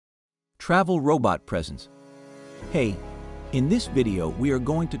Travel robot presence. Hey, in this video we are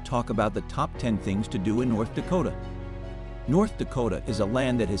going to talk about the top 10 things to do in North Dakota. North Dakota is a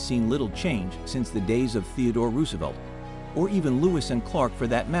land that has seen little change since the days of Theodore Roosevelt, or even Lewis and Clark for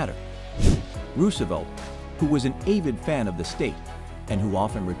that matter. Roosevelt, who was an avid fan of the state and who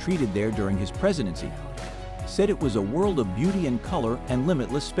often retreated there during his presidency, said it was a world of beauty and color and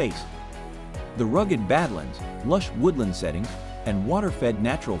limitless space. The rugged badlands, lush woodland settings, and water-fed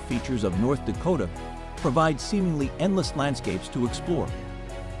natural features of North Dakota provide seemingly endless landscapes to explore.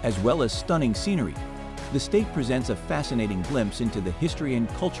 As well as stunning scenery, the state presents a fascinating glimpse into the history and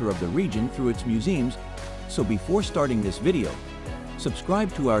culture of the region through its museums, so before starting this video,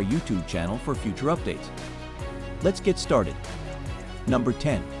 subscribe to our YouTube channel for future updates. Let's get started. Number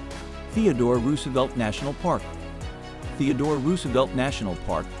 10. Theodore Roosevelt National Park. Theodore Roosevelt National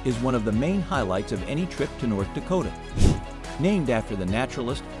Park is one of the main highlights of any trip to North Dakota. Named after the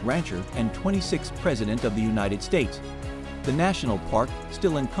naturalist, rancher, and 26th President of the United States, the national park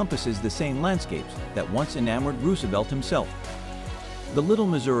still encompasses the same landscapes that once enamored Roosevelt himself. The Little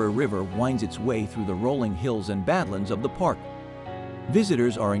Missouri River winds its way through the rolling hills and badlands of the park.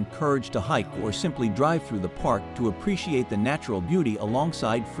 Visitors are encouraged to hike or simply drive through the park to appreciate the natural beauty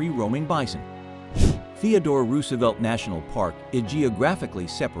alongside free-roaming bison. Theodore Roosevelt National Park is geographically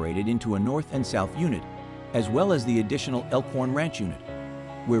separated into a north and south unit, as well as the additional Elkhorn Ranch unit,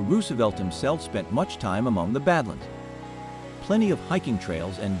 where Roosevelt himself spent much time among the badlands. Plenty of hiking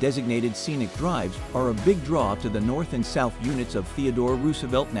trails and designated scenic drives are a big draw to the north and south units of Theodore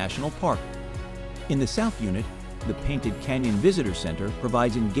Roosevelt National Park. In the south unit, the Painted Canyon Visitor Center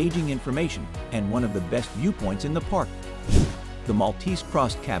provides engaging information and one of the best viewpoints in the park. The Maltese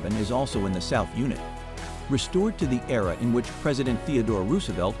Crossed Cabin is also in the south unit, restored to the era in which President Theodore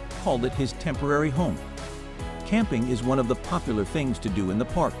Roosevelt called it his temporary home. Camping is one of the popular things to do in the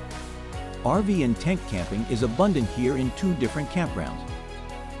park. RV and tent camping is abundant here in two different campgrounds.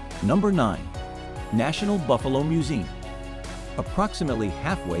 Number 9. National Buffalo Museum. Approximately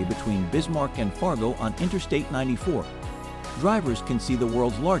halfway between Bismarck and Fargo on Interstate 94, drivers can see the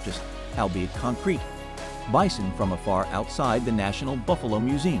world's largest, albeit concrete, bison from afar outside the National Buffalo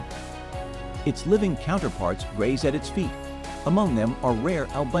Museum. Its living counterparts graze at its feet. Among them are rare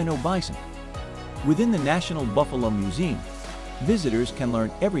albino bison. Within the National Buffalo Museum, visitors can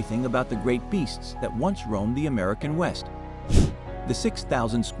learn everything about the great beasts that once roamed the American West. The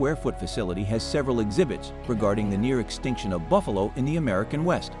 6,000 square foot facility has several exhibits regarding the near extinction of buffalo in the American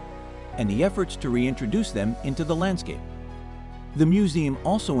West and the efforts to reintroduce them into the landscape. The museum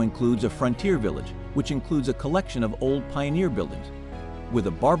also includes a frontier village, which includes a collection of old pioneer buildings, with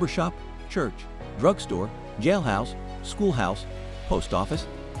a barbershop, church, drugstore, jailhouse, schoolhouse, post office,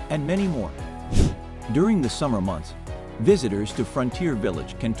 and many more. During the summer months, visitors to Frontier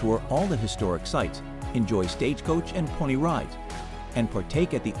Village can tour all the historic sites, enjoy stagecoach and pony rides, and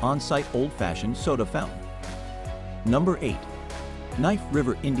partake at the on-site old-fashioned soda fountain. Number 8. Knife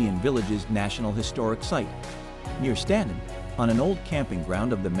River Indian Village's National Historic Site. Near Stanton, on an old camping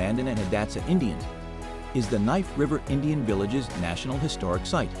ground of the Mandan and Hidatsa Indians, is the Knife River Indian Village's National Historic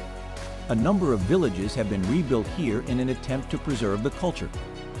Site. A number of villages have been rebuilt here in an attempt to preserve the culture.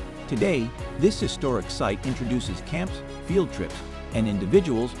 Today, this historic site introduces camps, field trips, and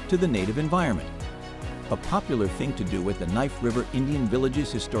individuals to the native environment. A popular thing to do at the Knife River Indian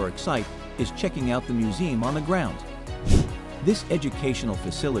Village's historic site is checking out the museum on the grounds. This educational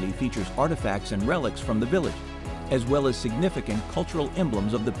facility features artifacts and relics from the village, as well as significant cultural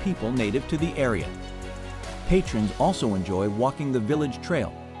emblems of the people native to the area. Patrons also enjoy walking the village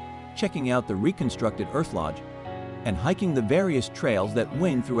trail, checking out the reconstructed Earth Lodge, and hiking the various trails that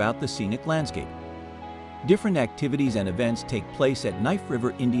wind throughout the scenic landscape. Different activities and events take place at Knife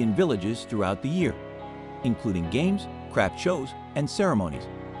River Indian Villages throughout the year, including games, craft shows, and ceremonies,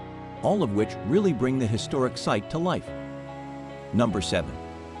 all of which really bring the historic site to life. Number 7.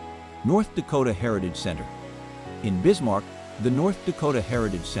 North Dakota Heritage Center. In Bismarck, the North Dakota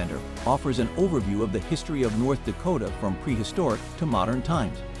Heritage Center offers an overview of the history of North Dakota from prehistoric to modern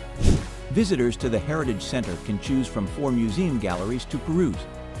times. Visitors to the Heritage Center can choose from 4 museum galleries to peruse.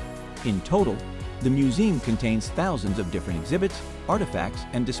 In total, the museum contains thousands of different exhibits, artifacts,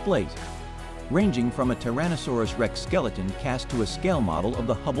 and displays, ranging from a Tyrannosaurus Rex skeleton cast to a scale model of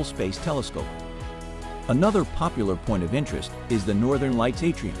the Hubble Space Telescope. Another popular point of interest is the Northern Lights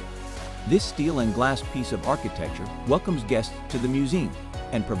Atrium. This steel and glass piece of architecture welcomes guests to the museum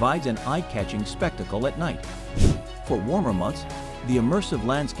and provides an eye-catching spectacle at night. For warmer months, the immersive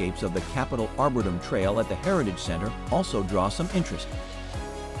landscapes of the Capitol Arboretum Trail at the Heritage Center also draw some interest.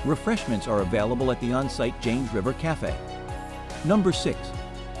 Refreshments are available at the on-site James River Cafe. Number 6.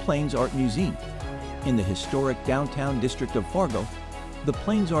 Plains Art Museum. In the historic downtown district of Fargo, the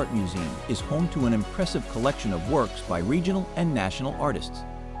Plains Art Museum is home to an impressive collection of works by regional and national artists.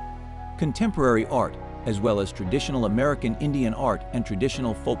 Contemporary art, as well as traditional American Indian art and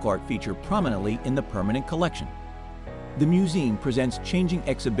traditional folk art, feature prominently in the permanent collection. The museum presents changing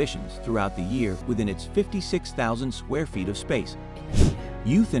exhibitions throughout the year within its 56,000 square feet of space.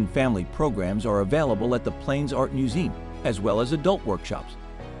 Youth and family programs are available at the Plains Art Museum, as well as adult workshops.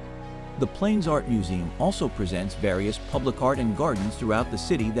 The Plains Art Museum also presents various public art and gardens throughout the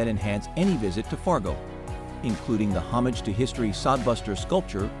city that enhance any visit to Fargo, including the Homage to History Sodbuster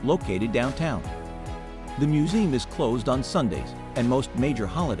sculpture located downtown. The museum is closed on Sundays and most major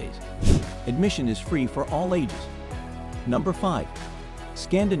holidays. Admission is free for all ages. Number 5.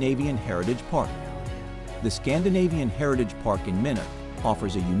 Scandinavian Heritage Park. The Scandinavian Heritage Park in Minna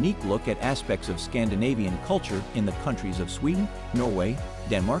offers a unique look at aspects of Scandinavian culture in the countries of Sweden, Norway,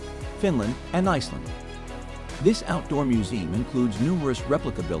 Denmark, Finland, and Iceland. This outdoor museum includes numerous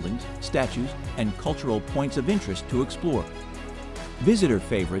replica buildings, statues, and cultural points of interest to explore. Visitor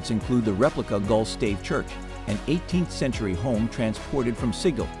favorites include the replica Gull Stave Church, an 18th century home transported from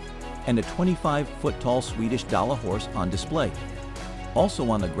Sigel, and a 25-foot-tall Swedish Dala horse on display. Also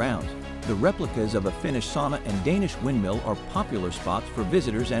on the grounds, the replicas of a Finnish sauna and Danish windmill are popular spots for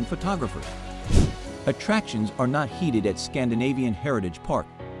visitors and photographers. Attractions are not heated at Scandinavian Heritage Park,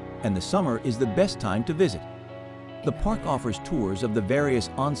 and the summer is the best time to visit. The park offers tours of the various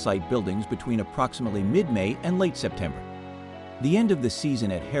on-site buildings between approximately mid-May and late September. The end of the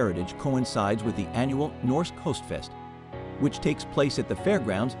season at Heritage coincides with the annual Norse Coastfest, which takes place at the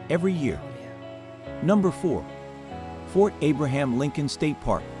fairgrounds every year. Number 4. Fort Abraham Lincoln State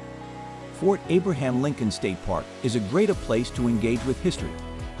Park. Fort Abraham Lincoln State Park is a great place to engage with history,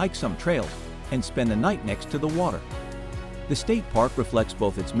 hike some trails, and spend the night next to the water. The state park reflects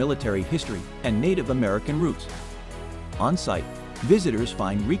both its military history and Native American roots. On site, visitors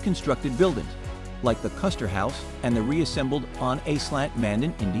find reconstructed buildings, like the Custer House and the reassembled On a Slant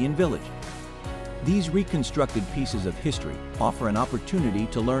Mandan Indian Village. These reconstructed pieces of history offer an opportunity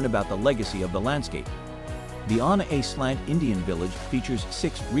to learn about the legacy of the landscape. The On a Slant Indian Village features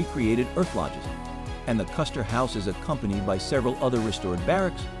 6 recreated earth lodges, and the Custer House is accompanied by several other restored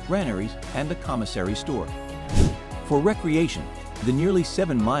barracks, granaries, and a commissary store. For recreation, the nearly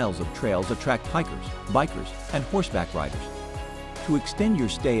 7 miles of trails attract hikers, bikers, and horseback riders. To extend your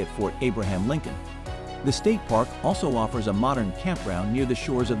stay at Fort Abraham Lincoln, the state park also offers a modern campground near the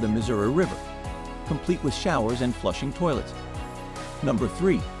shores of the Missouri River, complete with showers and flushing toilets. Number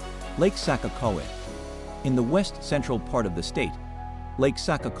 3. Lake Sakakawea. In the west-central part of the state, Lake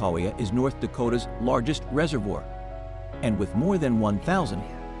Sakakawea is North Dakota's largest reservoir, and with more than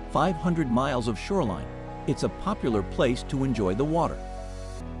 1,500 miles of shoreline, it's a popular place to enjoy the water.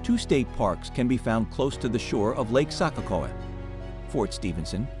 2 state parks can be found close to the shore of Lake Sakakawea: Fort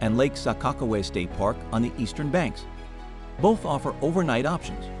Stephenson and Lake Sakakawea State Park on the eastern banks. Both offer overnight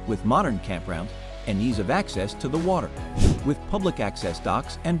options with modern campgrounds and ease of access to the water, with public access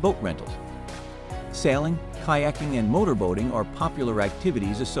docks and boat rentals. Sailing, kayaking, and motorboating are popular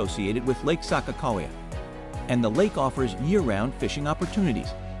activities associated with Lake Sakakawea, and the lake offers year-round fishing opportunities.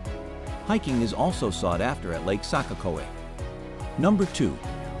 Hiking is also sought after at Lake Sakakawea. Number 2.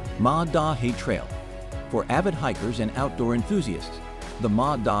 Ma-Da-Hay Trail. For avid hikers and outdoor enthusiasts, the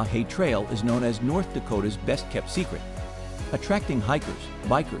Ma-Da-Hay Trail is known as North Dakota's best-kept secret. Attracting hikers,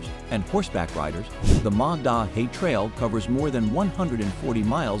 bikers, and horseback riders, the Ma-Da-Hay Trail covers more than 140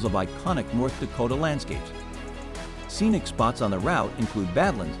 miles of iconic North Dakota landscapes. Scenic spots on the route include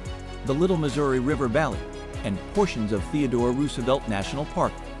Badlands, the Little Missouri River Valley, and portions of Theodore Roosevelt National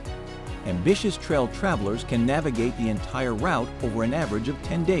Park. Ambitious trail travelers can navigate the entire route over an average of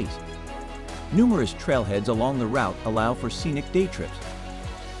 10 days. Numerous trailheads along the route allow for scenic day trips.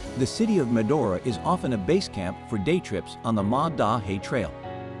 The city of Medora is often a base camp for day trips on the Ma-Da-Hay Trail.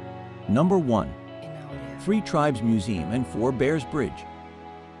 Number 1. 3 Tribes Museum and 4 Bears Bridge.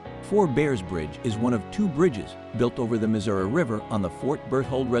 4 Bears Bridge is one of 2 bridges built over the Missouri River on the Fort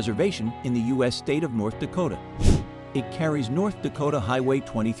Berthold Reservation in the U.S. state of North Dakota. It carries North Dakota Highway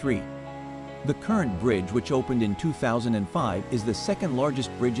 23. The current bridge, which opened in 2005, is the second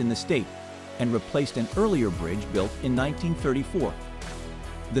largest bridge in the state and replaced an earlier bridge built in 1934.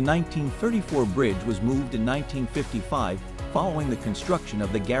 The 1934 bridge was moved in 1955 following the construction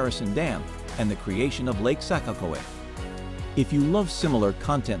of the Garrison Dam and the creation of Lake Sakakawea. If you love similar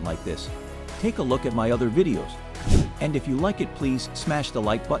content like this, take a look at my other videos. And if you like it, please smash the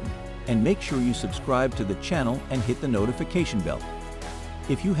like button and make sure you subscribe to the channel and hit the notification bell.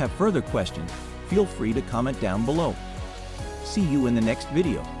 If you have further questions, feel free to comment down below. See you in the next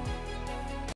video.